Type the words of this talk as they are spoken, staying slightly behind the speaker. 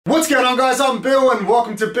What's going on, guys? I'm Bill and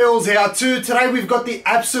welcome to Bill's How To. Today we've got the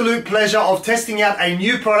absolute pleasure of testing out a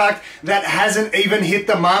new product that hasn't even hit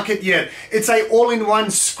the market yet. It's a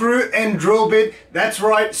all-in-one screw and drill bit. That's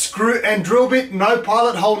right, screw and drill bit, no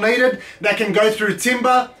pilot hole needed, that can go through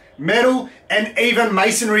timber, metal and even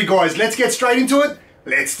masonry, guys. Let's get straight into it.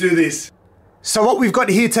 Let's do this. So what we've got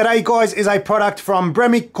here today, guys, is a product from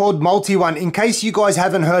Bremick called Multi-One. In case you guys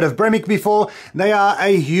haven't heard of Bremick before, they are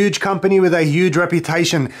a huge company with a huge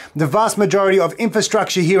reputation. The vast majority of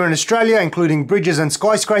infrastructure here in Australia, including bridges and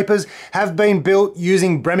skyscrapers, have been built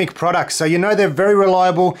using Bremick products. So you know they're a very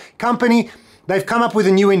reliable company. They've come up with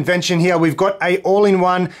a new invention here. We've got a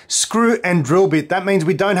all-in-one screw and drill bit. That means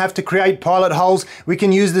we don't have to create pilot holes. We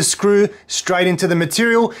can use the screw straight into the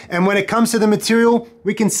material. And when it comes to the material,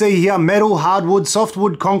 we can see here metal, hardwood,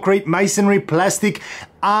 softwood, concrete, masonry, plastic.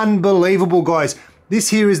 Unbelievable, guys. This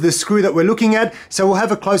here is the screw that we're looking at. So we'll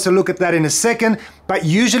have a closer look at that in a second. But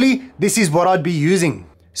usually this is what I'd be using.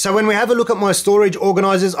 So when we have a look at my storage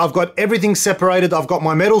organizers, I've got everything separated. I've got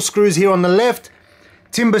my metal screws here on the left,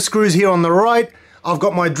 timber screws here on the right. I've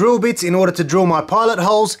got my drill bits in order to drill my pilot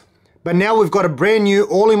holes. But now we've got a brand new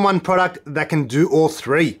all-in-one product that can do all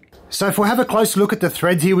three. So if we have a close look at the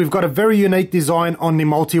threads here, we've got a very unique design on the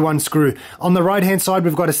Multi-One screw. On the right hand side,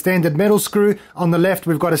 we've got a standard metal screw. On the left,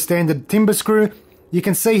 we've got a standard timber screw. You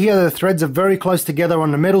can see here the threads are very close together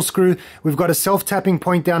on the metal screw. We've got a self-tapping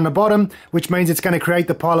point down the bottom, which means it's going to create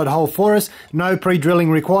the pilot hole for us. No pre-drilling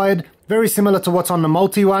required. Very similar to what's on the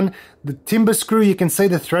Multi-One. The timber screw, you can see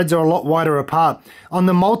the threads are a lot wider apart. On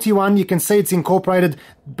the Multi-One, you can see it's incorporated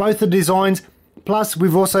both the designs, plus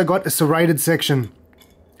we've also got a serrated section.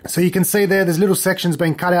 So you can see there's little sections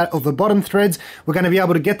being cut out of the bottom threads. We're going to be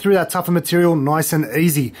able to get through that tougher material nice and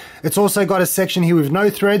easy. It's also got a section here with no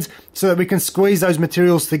threads so that we can squeeze those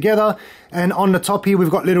materials together. And on the top here, we've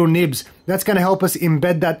got little nibs. That's going to help us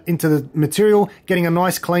embed that into the material, getting a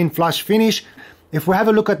nice clean flush finish. If we have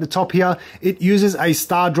a look at the top here, it uses a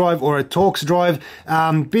star drive or a Torx drive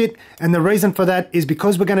bit. And the reason for that is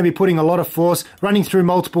because we're going to be putting a lot of force running through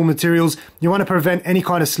multiple materials. You want to prevent any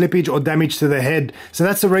kind of slippage or damage to the head. So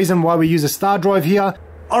that's the reason why we use a star drive here.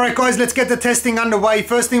 Alright guys, let's get the testing underway.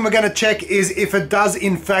 First thing we're going to check is if it does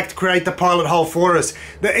in fact create the pilot hole for us.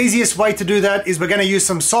 The easiest way to do that is we're going to use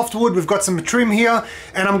some softwood. We've got some trim here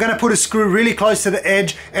and I'm going to put a screw really close to the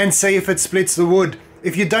edge and see if it splits the wood.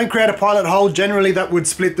 If you don't create a pilot hole, generally that would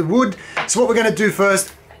split the wood. So what we're going to do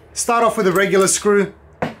first, start off with a regular screw.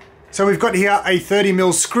 So we've got here a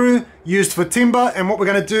 30mm screw used for timber, and what we're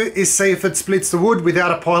going to do is see if it splits the wood without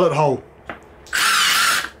a pilot hole.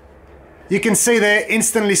 You can see there,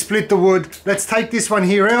 instantly split the wood. Let's take this one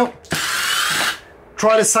here out.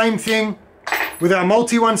 Try the same thing with our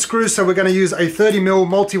Multi-One screw. So we're going to use a 30mm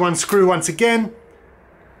Multi-One screw once again.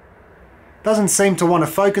 Doesn't seem to want to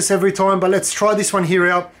focus every time, but let's try this one here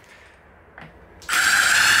out.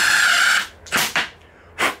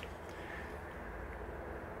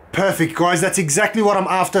 Perfect, guys. That's exactly what I'm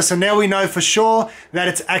after. So now we know for sure that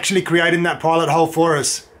it's actually creating that pilot hole for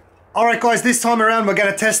us. Alright guys, this time around we're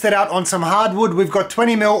going to test it out on some hardwood. We've got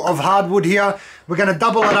 20mm of hardwood here. We're going to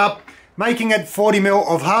double it up, making it 40mm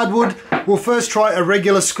of hardwood. We'll first try a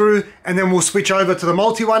regular screw and then we'll switch over to the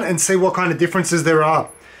Multi-One and see what kind of differences there are.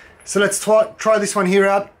 So let's try this one here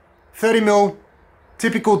out. 30mm,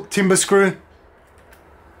 typical timber screw.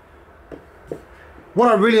 What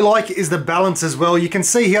I really like is the balance as well. You can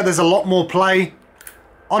see here there's a lot more play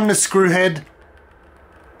on the screw head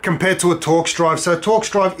compared to a Torx drive. So a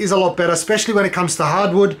Torx drive is a lot better, especially when it comes to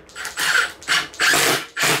hardwood.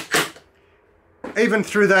 Even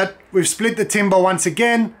through that, we've split the timber once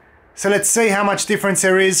again. So let's see how much difference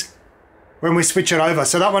there is when we switch it over.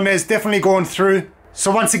 So that one there's definitely gone through. So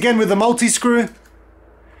once again with the multi-screw,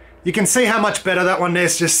 you can see how much better that one there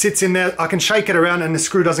just sits in there. I can shake it around and the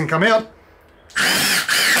screw doesn't come out.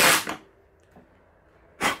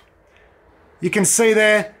 You can see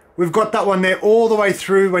there, we've got that one there all the way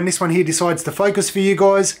through when this one here decides to focus for you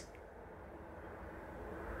guys.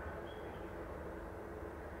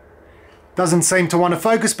 Doesn't seem to want to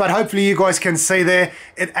focus, but hopefully you guys can see there,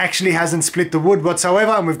 it actually hasn't split the wood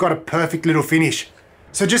whatsoever and we've got a perfect little finish.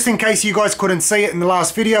 So just in case you guys couldn't see it in the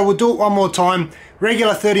last video, we'll do it one more time.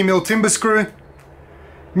 Regular 30mm timber screw,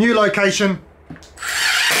 new location.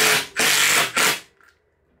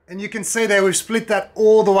 And you can see there we've split that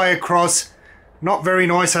all the way across. Not very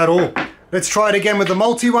nice at all. Let's try it again with the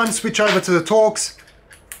Multi-One, switch over to the Torx.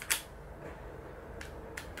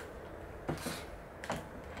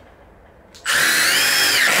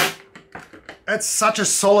 That's such a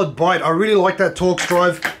solid bite. I really like that Torx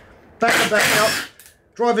drive. Back it back out.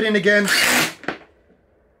 Drive it in again.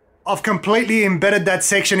 I've completely embedded that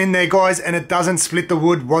section in there, guys, and it doesn't split the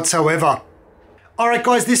wood whatsoever. Alright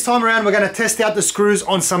guys, this time around we're going to test out the screws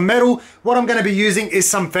on some metal. What I'm going to be using is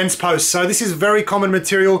some fence posts. So this is very common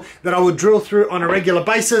material that I would drill through on a regular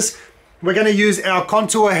basis. We're going to use our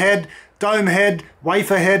contour head, dome head,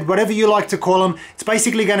 wafer head, whatever you like to call them. It's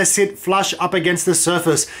basically going to sit flush up against the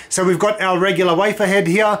surface. So we've got our regular wafer head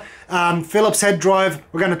here, Phillips head drive.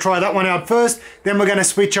 We're going to try that one out first. Then we're going to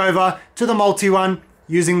switch over to the multi one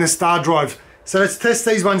using the star drive. So let's test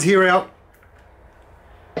these ones here out.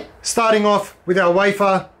 Starting off with our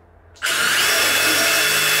wafer.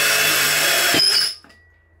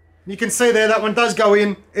 You can see there that one does go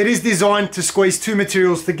in. It is designed to squeeze two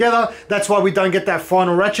materials together. That's why we don't get that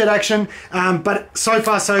final ratchet action. But so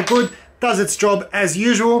far so good. Does its job as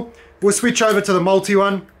usual. We'll switch over to the multi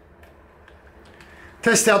one.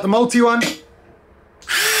 Test out the multi one.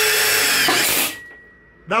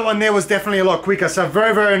 That one there was definitely a lot quicker. So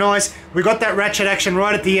very, very nice. We got that ratchet action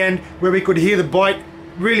right at the end where we could hear the bite.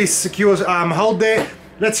 Really secure hold there.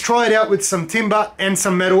 Let's try it out with some timber and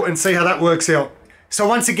some metal and see how that works out. So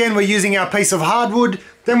once again, we're using our piece of hardwood.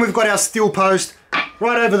 Then we've got our steel post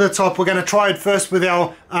right over the top. We're going to try it first with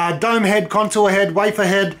our dome head, contour head, wafer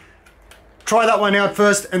head. Try that one out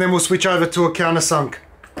first, and then we'll switch over to a countersunk.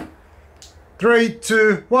 3,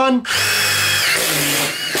 2, 1.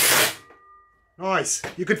 Nice.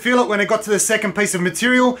 You could feel it when it got to the second piece of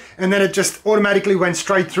material, and then it just automatically went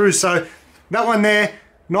straight through. So that one there,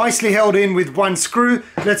 nicely held in with one screw.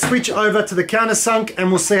 Let's switch over to the countersunk, and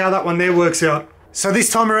we'll see how that one there works out. So this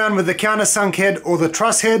time around with the countersunk head or the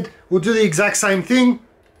truss head, we'll do the exact same thing.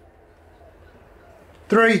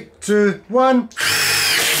 3, 2, 1.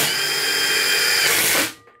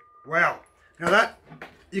 Wow. Now that,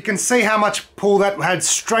 you can see how much pull that had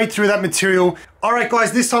straight through that material. Alright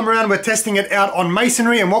guys, this time around we're testing it out on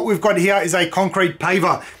masonry, and what we've got here is a concrete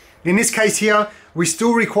paver. In this case here, we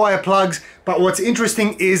still require plugs, but what's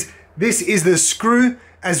interesting is this is the screw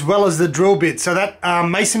as well as the drill bit. So that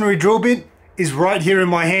masonry drill bit is right here in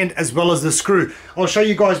my hand as well as the screw. I'll show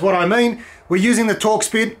you guys what I mean. We're using the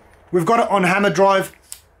Torx bit. We've got it on hammer drive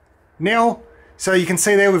now. So you can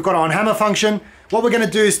see there we've got it on hammer function. What we're going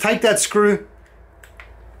to do is take that screw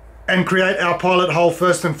and create our pilot hole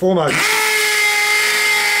first and foremost.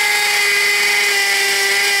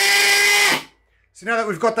 So now that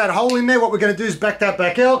we've got that hole in there, what we're going to do is back that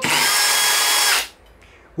back out.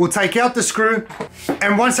 We'll take out the screw,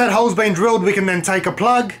 and once that hole's been drilled, we can then take a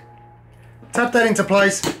plug, tap that into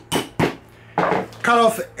place, cut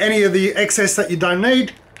off any of the excess that you don't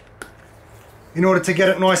need in order to get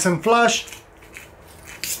it nice and flush.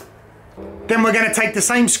 Then we're going to take the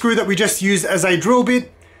same screw that we just used as a drill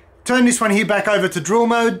bit, turn this one here back over to drill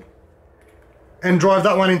mode, and drive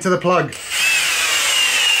that one into the plug.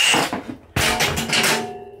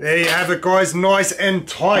 There you have it guys, nice and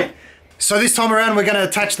tight. So this time around we're going to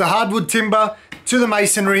attach the hardwood timber to the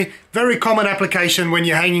masonry. Very common application when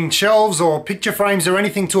you're hanging shelves or picture frames or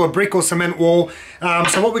anything to a brick or cement wall.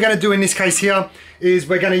 So what we're going to do in this case here is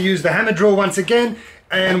we're going to use the hammer drill once again,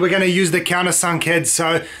 and we're going to use the countersunk head.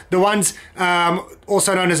 So the ones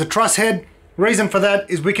also known as a truss head. Reason for that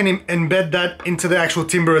is we can embed that into the actual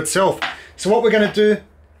timber itself. So what we're going to do,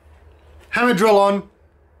 hammer drill on,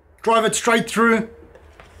 drive it straight through.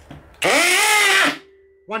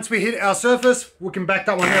 Once we hit our surface, we can back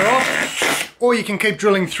that one there off, or you can keep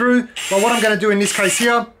drilling through. But what I'm going to do in this case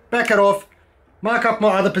here, back it off, mark up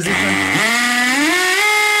my other position.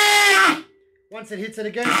 Once it hits it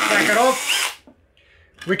again, back it off.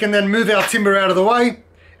 We can then move our timber out of the way,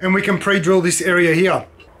 and we can pre-drill this area here.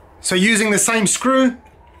 So using the same screw,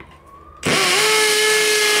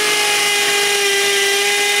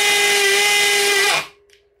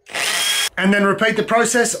 and then repeat the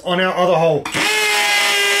process on our other hole.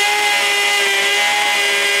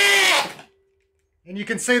 And you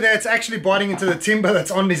can see there it's actually biting into the timber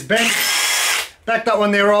that's on this bench. Back that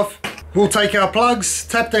one there off. We'll take our plugs,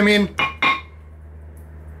 tap them in.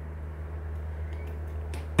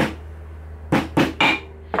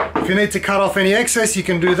 If you need to cut off any excess, you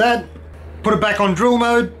can do that. Put it back on drill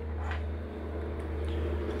mode.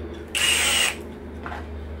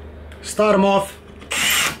 Start them off.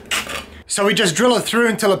 So we just drill it through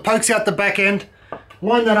until it pokes out the back end.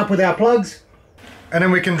 Line that up with our plugs, and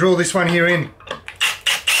then we can drill this one here in.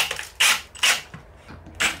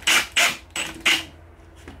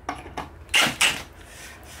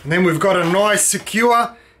 And then we've got a nice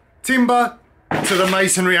secure timber to the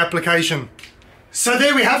masonry application. So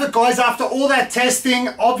there we have it guys. After all that testing,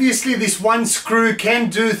 obviously this one screw can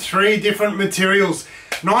do 3 different materials.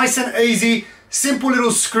 Nice and easy, simple little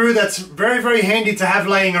screw that's very, very handy to have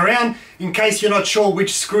laying around. in case you're not sure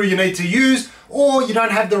which screw you need to use or you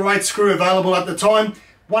don't have the right screw available at the time.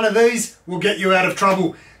 One of these will get you out of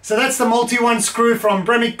trouble. So that's the multi-one screw from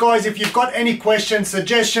Bremick, guys. If you've got any questions,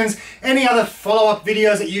 suggestions, any other follow-up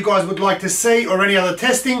videos that you guys would like to see or any other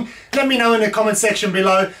testing, let me know in the comment section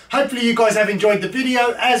below. Hopefully you guys have enjoyed the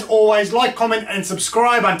video. As always, like, comment and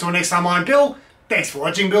subscribe. Until next time, I'm Bill. Thanks for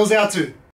watching Bill's How To.